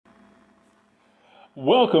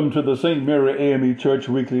Welcome to the St. Mary AME Church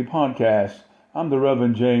Weekly Podcast. I'm the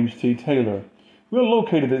Reverend James T. Taylor. We're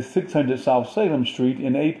located at 600 South Salem Street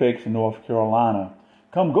in Apex, North Carolina.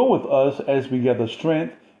 Come go with us as we gather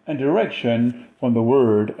strength and direction from the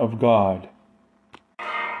Word of God.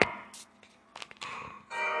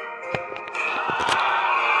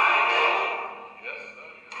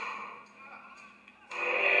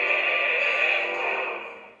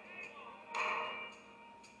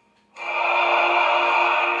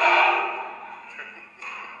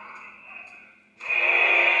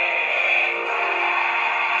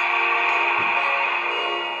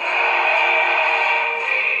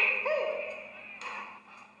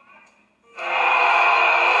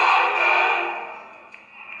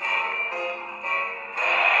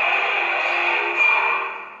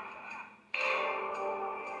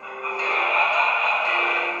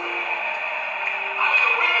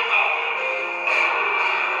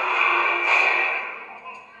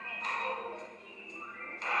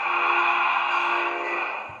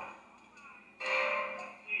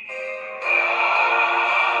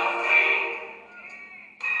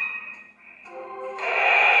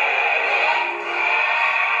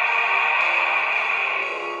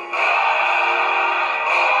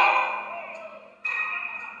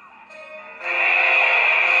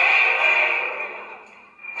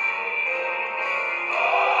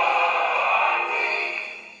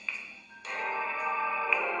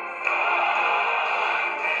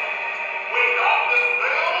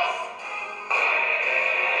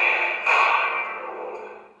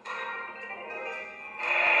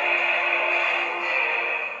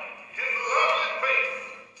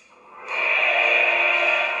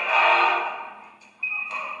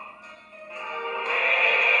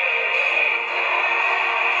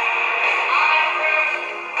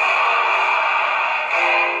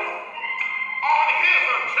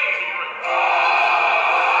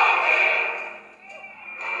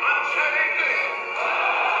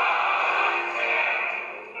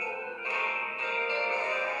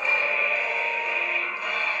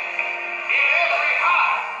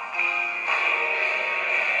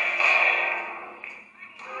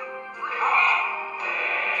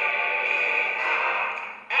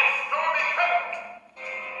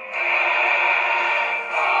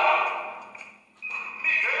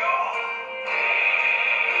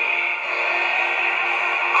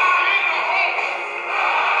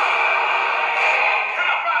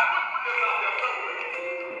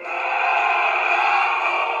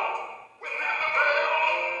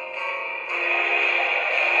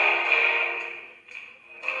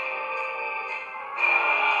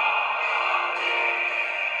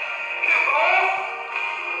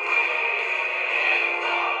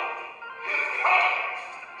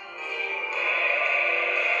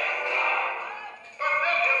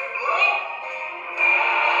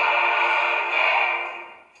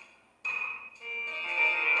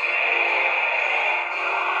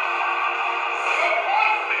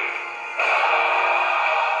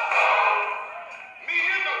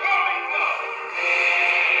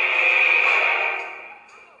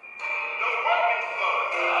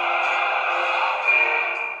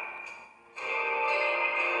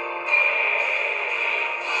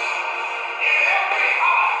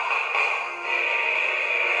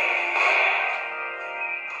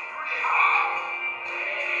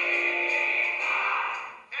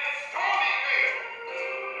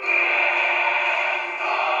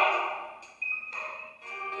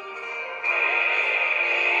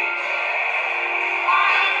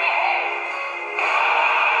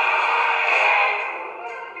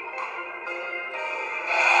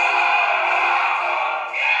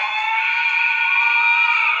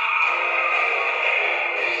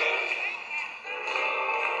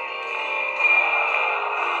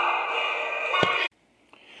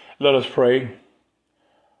 Let us pray.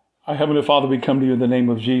 Our Heavenly Father, we come to you in the name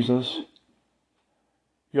of Jesus.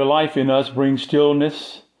 Your life in us brings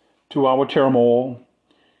stillness to our turmoil.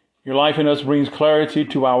 Your life in us brings clarity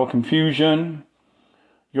to our confusion.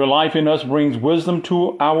 Your life in us brings wisdom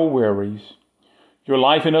to our worries. Your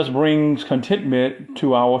life in us brings contentment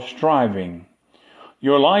to our striving.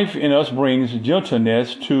 Your life in us brings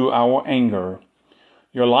gentleness to our anger.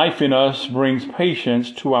 Your life in us brings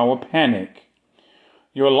patience to our panic.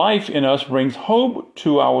 Your life in us brings hope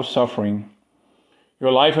to our suffering.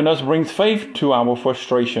 Your life in us brings faith to our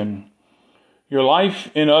frustration. Your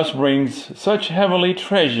life in us brings such heavenly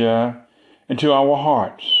treasure into our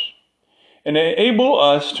hearts and enable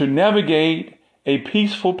us to navigate a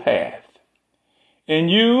peaceful path. In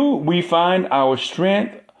you, we find our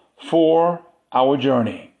strength for our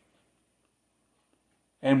journey,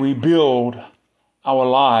 and we build our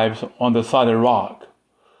lives on the solid rock,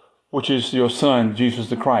 which is your Son, Jesus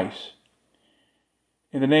the Christ.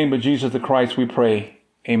 In the name of Jesus the Christ, we pray.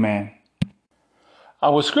 Amen.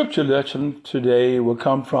 Our scripture lesson today will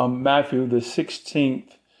come from Matthew, the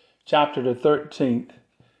 16th chapter, the 13th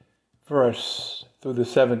verse through the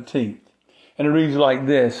 17th. And it reads like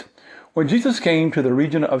this. When Jesus came to the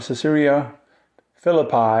region of Caesarea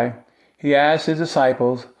Philippi, he asked his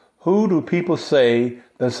disciples, "Who do people say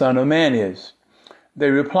the Son of Man is?" They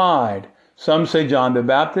replied, "Some say John the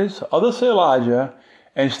Baptist, others say Elijah,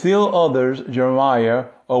 and still others Jeremiah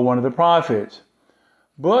or one of the prophets."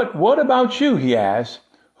 "But what about you?" he asked.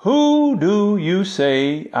 "Who do you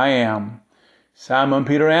say I am?" Simon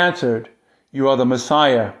Peter answered, "You are the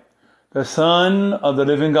Messiah, the Son of the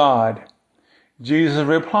living God." Jesus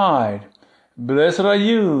replied, "Blessed are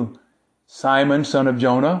you, Simon, son of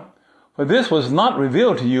Jonah, for this was not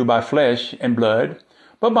revealed to you by flesh and blood,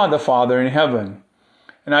 but by the Father in heaven.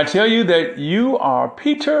 And I tell you that you are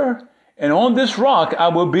Peter, and on this rock I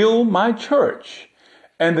will build my church,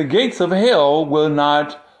 and the gates of hell will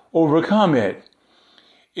not overcome it.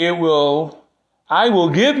 I will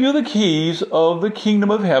give you the keys of the kingdom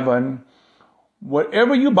of heaven.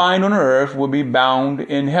 Whatever you bind on earth will be bound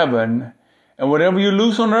in heaven, and whatever you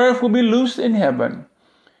loose on earth will be loosed in heaven."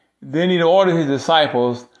 Then he ordered his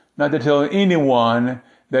disciples not to tell anyone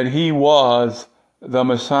that he was the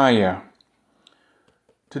Messiah.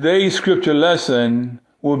 Today's scripture lesson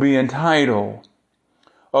will be entitled,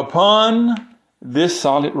 "Upon This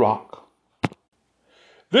Solid Rock."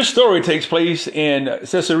 This story takes place in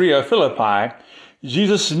Caesarea Philippi.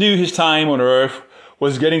 Jesus knew his time on earth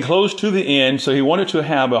was getting close to the end, so he wanted to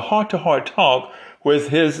have a heart-to-heart talk with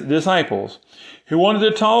his disciples. He wanted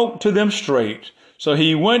to talk to them straight. So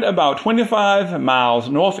he went about 25 miles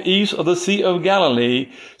northeast of the Sea of Galilee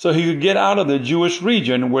so he could get out of the Jewish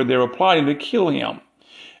region where they were plotting to kill him.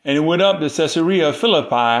 And he went up to Caesarea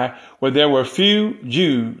Philippi where there were few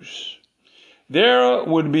Jews. There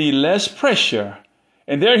would be less pressure,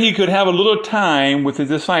 and there he could have a little time with his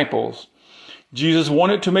disciples. Jesus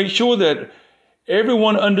wanted to make sure that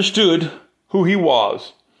everyone understood who he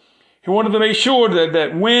was. He wanted to make sure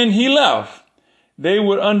that when he left, they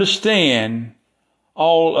would understand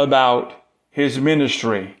all about his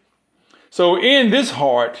ministry. So in this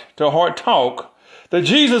heart-to-heart talk that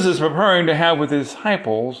Jesus is preparing to have with his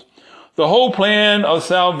disciples, the whole plan of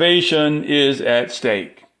salvation is at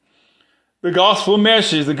stake. The gospel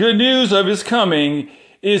message, the good news of his coming,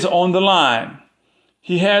 is on the line.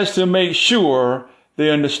 He has to make sure they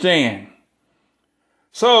understand.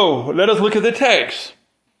 So let us look at the text.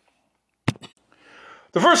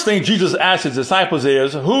 The first thing Jesus asked his disciples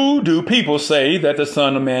is, "Who do people say that the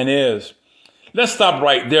Son of Man is?" Let's stop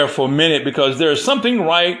right there for a minute because there's something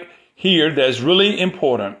right here that's really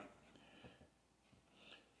important.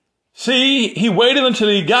 See, he waited until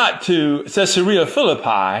he got to Caesarea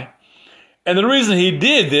Philippi, and the reason he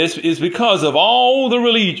did this is because of all the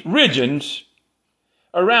religions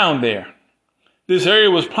around there. This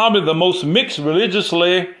area was probably the most mixed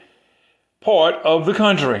religiously part of the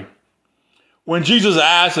country. When Jesus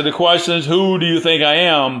asked the questions, "Who do you think I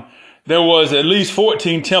am?" there was at least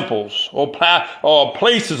 14 temples or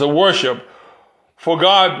places of worship for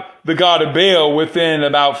God, the god of Baal, within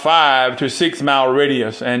about 5 to 6 mile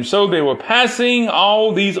radius. And so they were passing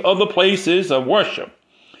all these other places of worship.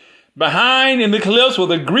 Behind in the cliffs was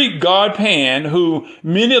the Greek god Pan, who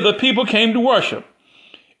many of the people came to worship.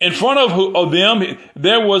 In front of them,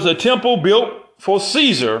 there was a temple built for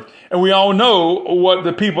Caesar. And we all know what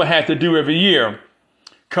the people had to do every year.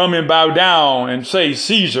 Come and bow down and say,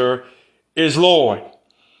 "Caesar is Lord."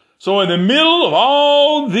 So in the middle of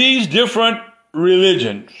all these different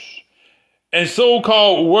religions and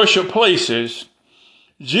so-called worship places,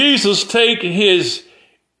 Jesus take his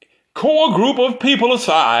core group of people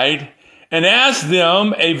aside and ask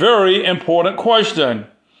them a very important question.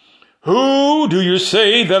 "Who do you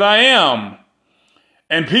say that I am?"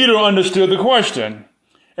 And Peter understood the question.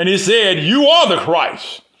 And he said, "You are the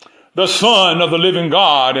Christ, the Son of the living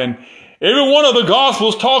God." And every one of the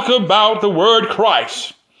Gospels talk about the word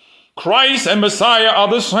Christ. Christ and Messiah are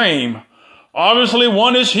the same. Obviously,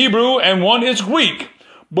 one is Hebrew and one is Greek,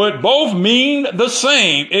 but both mean the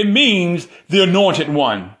same. It means the anointed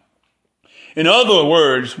one. In other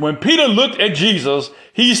words, when Peter looked at Jesus,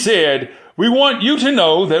 he said, "We want you to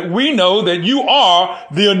know that we know that you are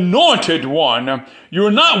the anointed one.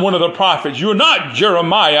 You're not one of the prophets. You're not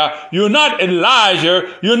Jeremiah. You're not Elijah.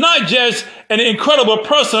 You're not just an incredible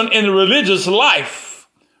person in the religious life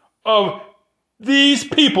of these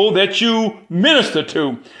people that you minister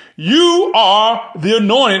to. You are the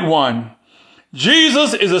anointed one."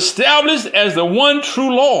 Jesus is established as the one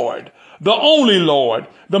true Lord, the only Lord,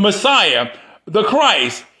 the Messiah, the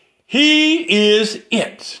Christ. He is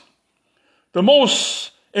it. The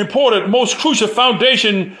most important, most crucial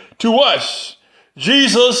foundation to us.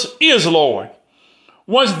 Jesus is Lord.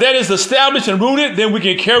 Once that is established and rooted, then we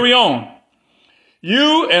can carry on.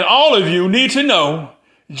 You and all of you need to know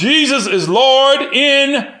Jesus is Lord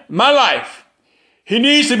in my life. He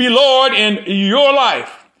needs to be Lord in your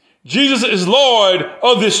life. Jesus is Lord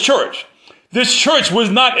of this church. This church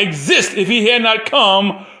would not exist if he had not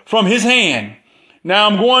come from his hand. Now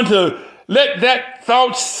I'm going to let that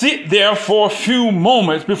thought sit there for a few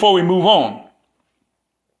moments before we move on.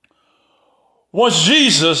 Once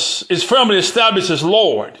Jesus is firmly established as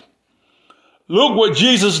Lord, look what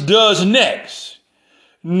Jesus does next.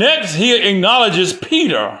 Next, he acknowledges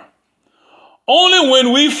Peter. Only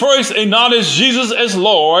when we first acknowledge Jesus as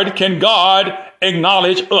Lord can God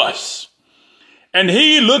acknowledge us. And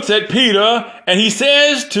he looks at Peter and he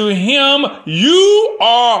says to him, you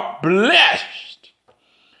are blessed.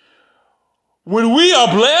 When we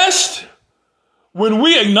are blessed, when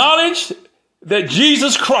we acknowledge that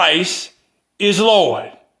Jesus Christ is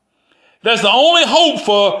Lord, that's the only hope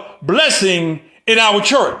for blessing in our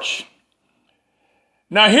church.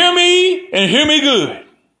 Now hear me and hear me good.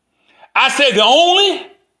 I said the only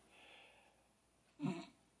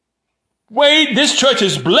way this church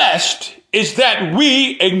is blessed is that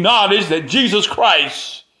we acknowledge that Jesus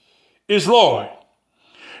Christ is Lord.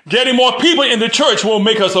 Getting more people in the church won't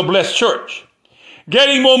make us a blessed church.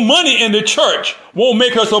 Getting more money in the church won't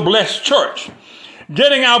make us a blessed church.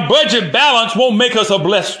 Getting our budget balanced won't make us a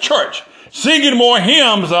blessed church. Singing more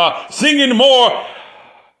hymns, singing more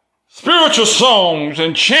spiritual songs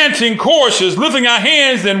and chanting choruses, lifting our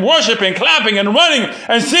hands and worshiping, clapping and running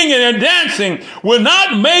and singing and dancing will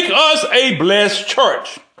not make us a blessed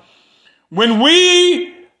church. When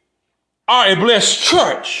we are a blessed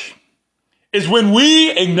church is when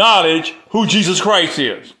we acknowledge who Jesus Christ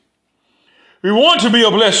is. We want to be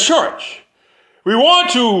a blessed church. We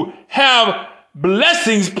want to have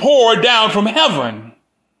blessings poured down from heaven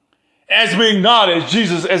as we acknowledge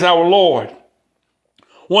Jesus as our Lord.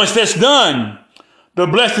 Once that's done, the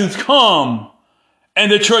blessings come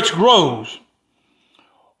and the church grows.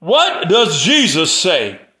 What does Jesus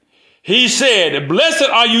say? He said, blessed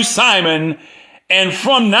are you, Simon, and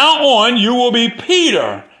from now on you will be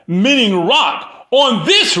Peter, meaning rock. On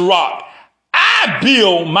this rock I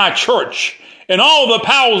build my church, and all the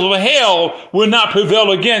powers of hell will not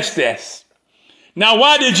prevail against this. Now,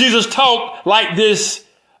 why did Jesus talk like this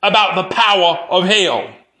about the power of hell?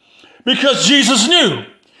 Because Jesus knew.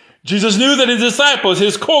 Jesus knew that his disciples,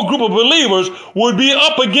 his core group of believers, would be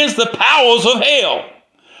up against the powers of hell.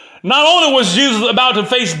 Not only was Jesus about to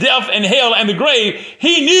face death and hell and the grave,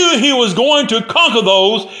 he knew he was going to conquer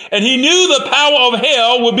those, and he knew the power of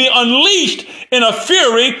hell would be unleashed in a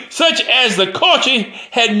fury such as the culture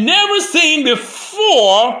had never seen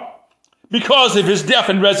before because of his death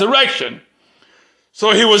and resurrection.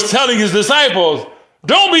 So he was telling his disciples,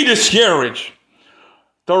 don't be discouraged.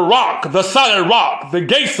 The rock, the solid rock, the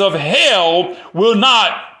gates of hell will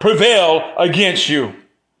not prevail against you.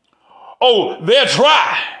 Oh, they'll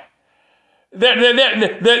try.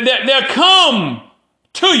 They'll come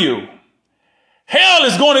to you. Hell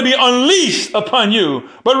is going to be unleashed upon you.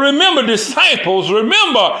 But remember, disciples,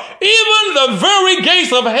 remember, even the very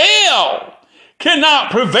gates of hell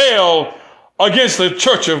cannot prevail against the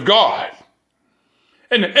church of God.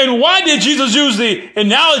 And why did Jesus use the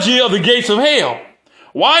analogy of the gates of hell?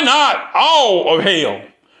 Why not all of hell?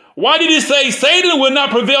 Why did he say Satan will not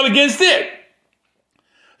prevail against it?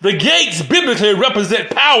 The gates biblically represent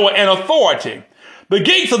power and authority. The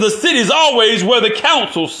gates of the city is always where the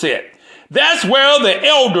council sit. That's where the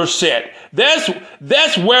elders sit.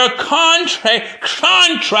 That's where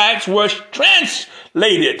contracts were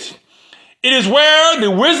translated. It is where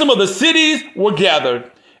the wisdom of the cities were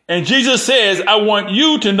gathered. And Jesus says, I want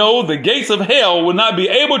you to know the gates of hell will not be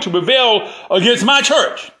able to prevail against my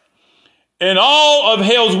church. And all of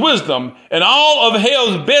hell's wisdom and all of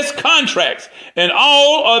hell's best contracts and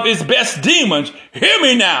all of its best demons, hear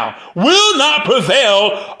me now, will not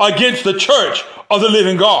prevail against the church of the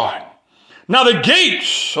living God. Now the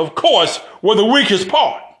gates, of course, were the weakest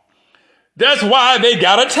part. That's why they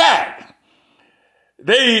got attacked.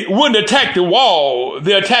 They wouldn't attack the wall,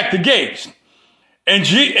 they attacked the gates. And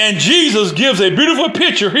Jesus gives a beautiful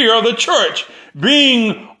picture here of the church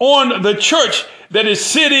being on the church that is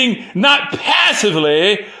sitting not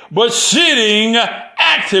passively, but sitting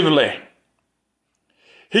actively.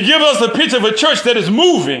 He gives us a picture of a church that is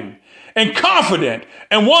moving and confident,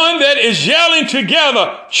 and one that is yelling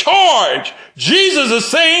together, charge. Jesus is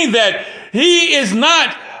saying that he is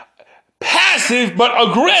not passive, but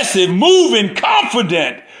aggressive, moving,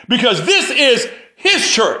 confident, because this is his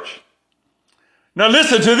church. Now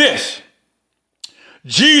listen to this.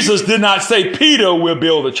 Jesus did not say Peter will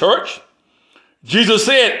build the church. Jesus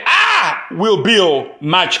said, I will build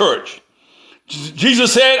my church.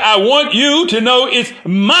 Jesus said, I want you to know it's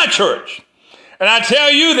my church. And I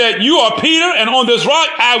tell you that you are Peter, and on this rock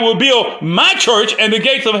I will build my church, and the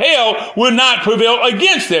gates of hell will not prevail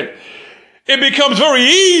against it. It becomes very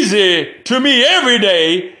easy to me every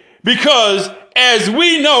day, because as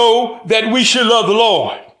we know that we should love the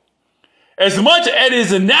Lord, as much as it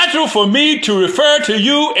is natural for me to refer to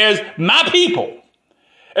you as my people,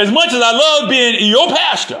 as much as I love being your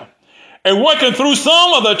pastor and working through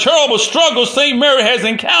some of the terrible struggles St. Mary has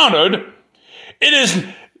encountered,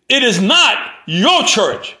 it is not your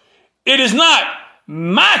church. It is not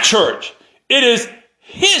my church. It is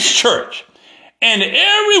his church. And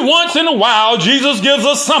every once in a while, Jesus gives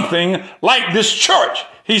us something like this church.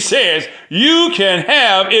 He says, you can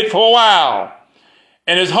have it for a while.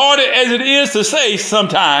 And as hard as it is to say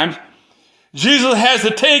sometimes, Jesus has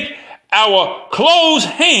to take our closed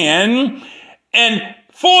hand and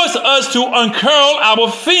force us to uncurl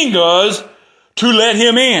our fingers to let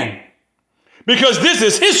him in. Because this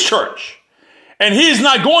is his church. And he's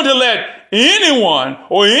not going to let anyone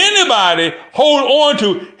or anybody hold on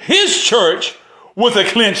to his church with a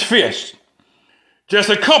clenched fist. Just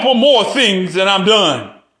a couple more things and I'm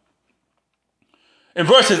done. In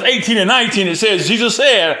verses 18 and 19, it says, Jesus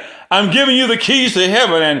said, I'm giving you the keys to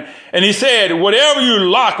heaven. And he said, whatever you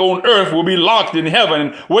lock on earth will be locked in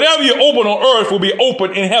heaven. Whatever you open on earth will be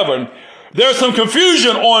open in heaven. There's some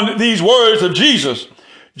confusion on these words of Jesus.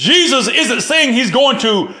 Jesus isn't saying he's going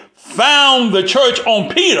to found the church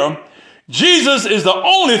on Peter. Jesus is the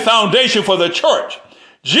only foundation for the church.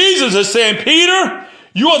 Jesus is saying, Peter,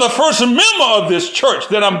 you are the first member of this church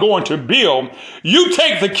that I'm going to build. You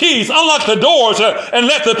take the keys, unlock the doors, and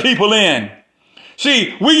let the people in.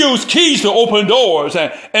 See, we use keys to open doors,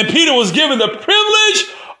 and Peter was given the privilege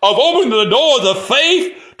of opening the doors of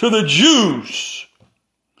faith to the Jews.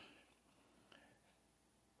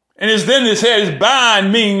 And then it says,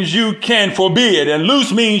 bind means you can forbid, and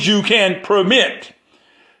loose means you can permit.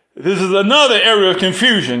 This is another area of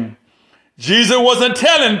confusion. Jesus wasn't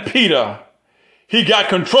telling Peter he got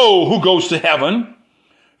control who goes to heaven.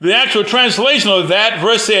 The actual translation of that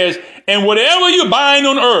verse says, and whatever you bind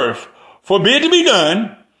on earth, forbid to be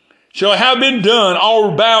done, shall have been done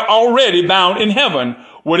already bound in heaven.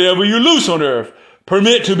 Whatever you loose on earth,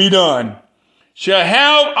 permit to be done, shall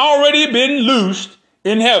have already been loosed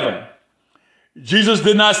in heaven. Jesus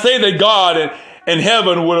did not say that God and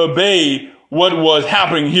heaven would obey what was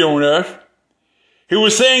happening here on earth. He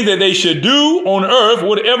was saying that they should do on earth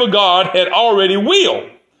whatever God had already willed.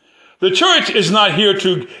 The church is not here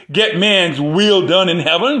to get man's will done in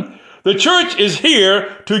heaven. The church is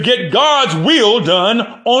here to get God's will done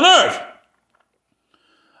on earth.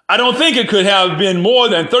 I don't think it could have been more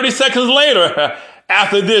than 30 seconds later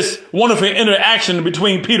after this wonderful interaction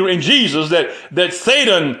between Peter and Jesus that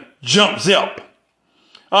Satan jumps up.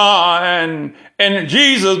 And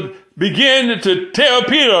Jesus began to tell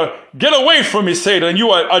Peter, get away from me, Satan. You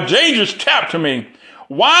are a dangerous trap to me.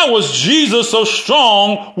 Why was Jesus so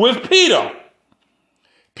strong with Peter?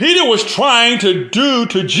 Peter was trying to do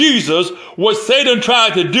to Jesus what Satan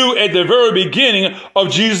tried to do at the very beginning of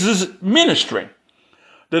Jesus' ministry.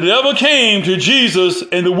 The devil came to Jesus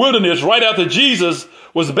in the wilderness right after Jesus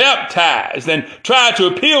was baptized and tried to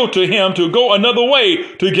appeal to him to go another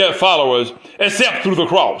way to get followers, except through the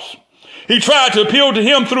cross. He tried to appeal to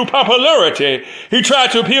him through popularity. He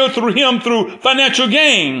tried to appeal to him through financial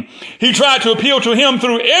gain. He tried to appeal to him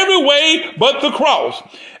through every way but the cross.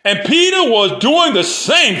 And Peter was doing the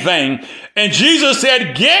same thing. And Jesus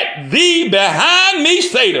said, get thee behind me,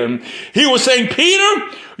 Satan. He was saying,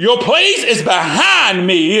 Peter, your place is behind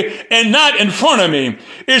me and not in front of me.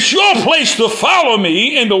 It's your place to follow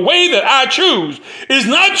me in the way that I choose. It's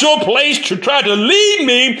not your place to try to lead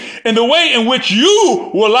me in the way in which you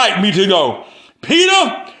would like me to go.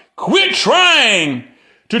 Peter, quit trying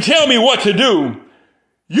to tell me what to do.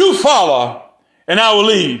 You follow and I will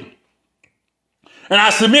lead. And I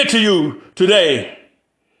submit to you today,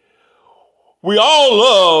 we all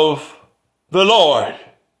love the Lord.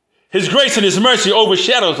 His grace and his mercy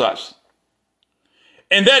overshadows us.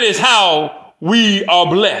 And that is how we are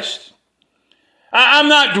blessed. I'm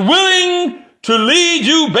not willing to lead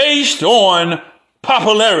you based on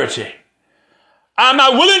popularity. I'm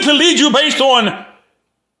not willing to lead you based on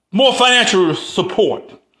more financial support.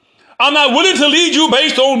 I'm not willing to lead you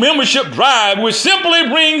based on membership drive, which simply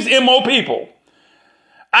brings in more people.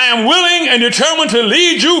 I am willing and determined to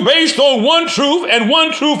lead you based on one truth, and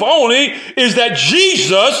one truth only, is that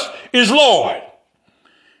Jesus is Lord.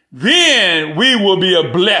 Then we will be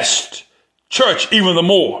a blessed church even the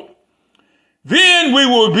more. Then we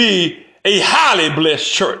will be a highly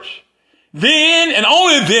blessed church. Then and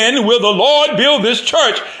only then will the Lord build this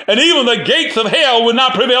church, and even the gates of hell will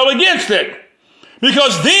not prevail against it.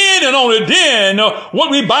 Because then and only then,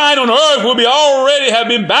 what we bind on earth will be already have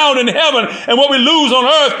been bound in heaven, and what we lose on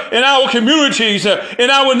earth in our communities, in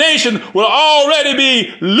our nation, will already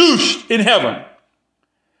be loosed in heaven.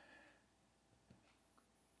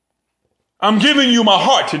 I'm giving you my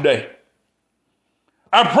heart today.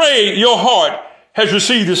 I pray your heart has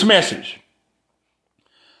received this message.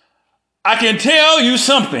 I can tell you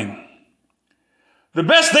something. The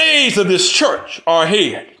best days of this church are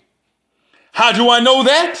ahead. How do I know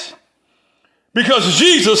that? Because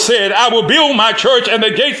Jesus said, I will build my church and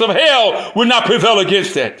the gates of hell will not prevail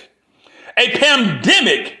against it. A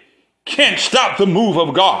pandemic can't stop the move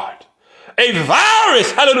of God. A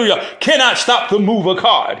virus, hallelujah, cannot stop the move of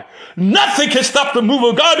God. Nothing can stop the move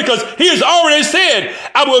of God, because he has already said,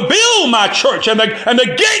 I will build my church and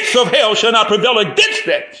the gates of hell shall not prevail against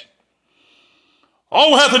it.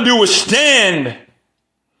 All we have to do is stand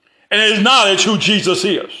and acknowledge who Jesus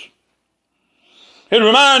is. It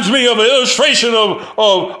reminds me of an illustration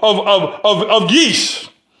of geese.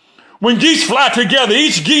 When geese fly together,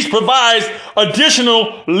 each geese provides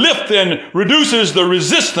additional lift and reduces the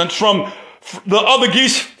resistance from the other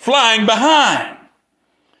geese flying behind.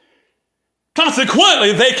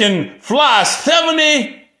 Consequently, they can fly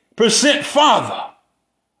 70% farther.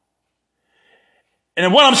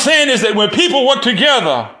 And what I'm saying is that when people work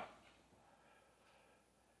together,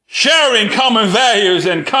 sharing common values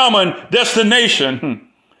and common destination,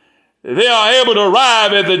 they are able to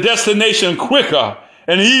arrive at the destination quicker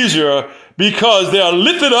and easier, because they are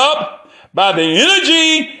lifted up by the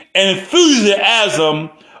energy and enthusiasm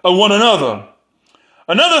of one another.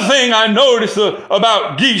 Another thing I noticed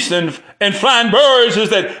about geese and flying birds is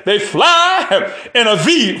that they fly in a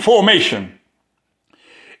V formation.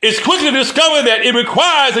 It's quickly discovered that it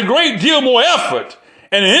requires a great deal more effort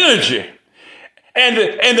and energy. And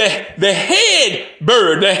the head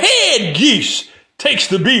bird, the head geese, takes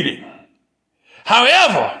the beating.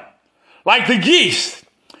 However, like the geese,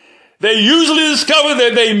 they usually discover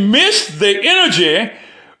that they miss the energy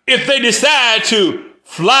if they decide to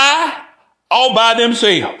fly all by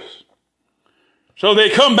themselves. So they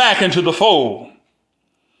come back into the fold.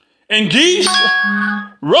 And geese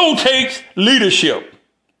rotates leadership.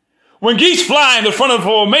 When geese fly in the front of the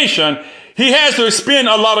formation, he has to expend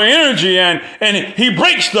a lot of energy, and he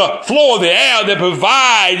breaks the floor of the air that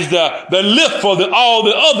provides the lift for all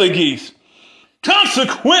the other geese.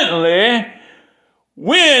 Consequently,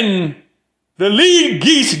 when the lead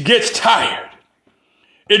geese gets tired,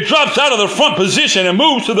 it drops out of the front position and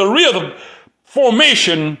moves to the rear of the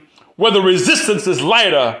formation where the resistance is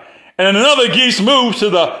lighter, and another geese moves to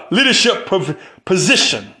the leadership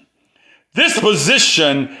position. This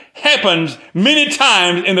position happens many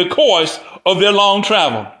times in the course of their long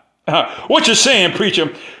travel. What you're saying,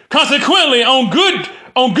 preacher? Consequently, on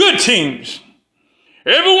good teams,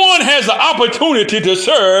 everyone has the opportunity to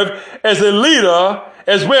serve as a leader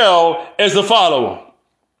as well as a follower.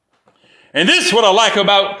 And this is what I like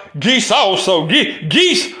about geese also.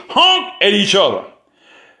 Geese honk at each other.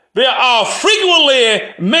 They are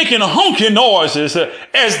frequently making honking noises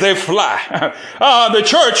as they fly. The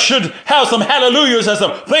church should have some hallelujahs and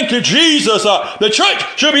some thank you, Jesus. The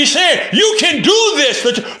church should be saying, you can do this.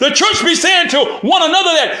 The church should be saying to one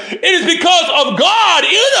another that it is because of God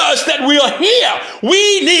in us that we are here.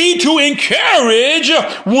 We need to encourage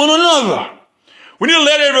one another. We need to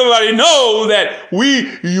let everybody know that we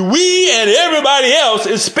and everybody else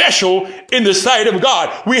is special in the sight of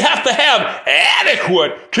God. We have to have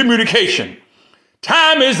adequate communication.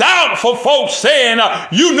 Time is out for folks saying,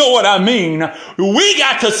 you know what I mean. We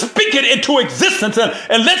got to speak it into existence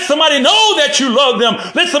and let somebody know that you love them.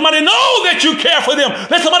 Let somebody know that you care for them.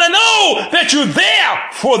 Let somebody know that you're there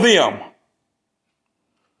for them.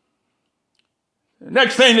 The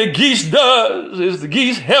next thing that geese does is the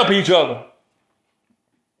geese help each other.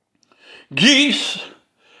 Geese,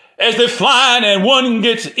 as they're flying and one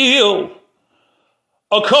gets ill,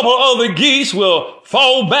 a couple other geese will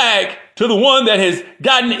fall back to the one that has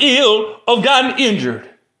gotten ill or gotten injured.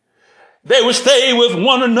 They will stay with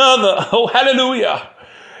one another. Oh, hallelujah.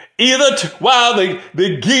 Either while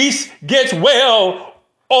the geese gets well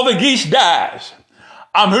or the geese dies.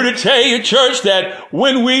 I'm here to tell you, church, that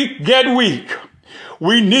when we get weak,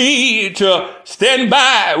 We need to stand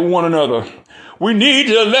by one another. We need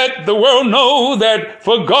to let the world know that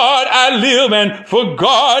for God I live and for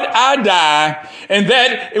God I die. And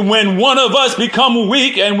that when one of us become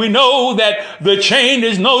weak and we know that the chain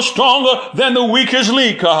is no stronger than the weakest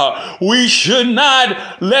link, we should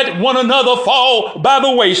not let one another fall by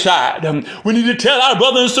the wayside. We need to tell our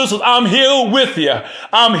brothers and sisters, I'm here with you.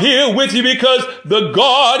 I'm here with you because the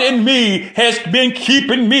God in me has been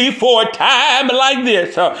keeping me for a time like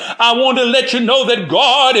this. I want to let you know that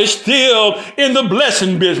God is still in the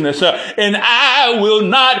blessing business, and I will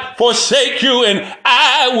not forsake you, and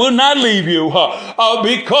I will not leave you,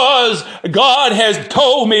 because God has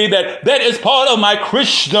told me that that is part of my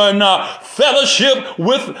Christian fellowship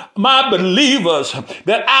with my believers,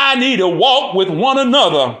 that I need to walk with one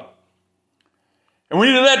another. And we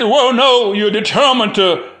need to let the world know you're determined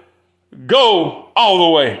to go all the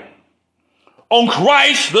way. On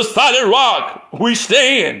Christ, the solid rock, we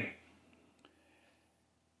stand.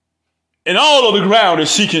 And all of the ground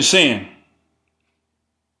is seeking sand.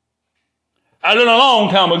 I learned a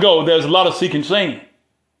long time ago there's a lot of seeking sand.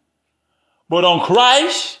 But on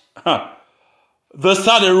Christ, the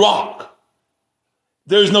solid rock,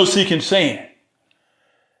 there's no seeking sand.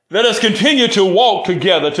 Let us continue to walk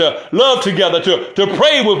together, to love together, to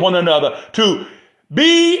pray with one another, to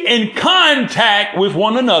be in contact with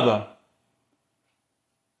one another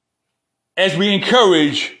as we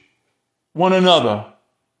encourage one another.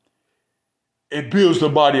 It builds the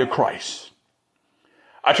body of Christ.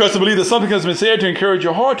 I trust and believe that something has been said to encourage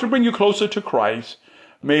your heart, to bring you closer to Christ.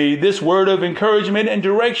 May this word of encouragement and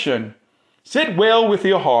direction sit well with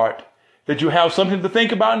your heart, that you have something to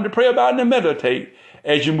think about and to pray about and to meditate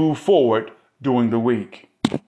as you move forward during the week.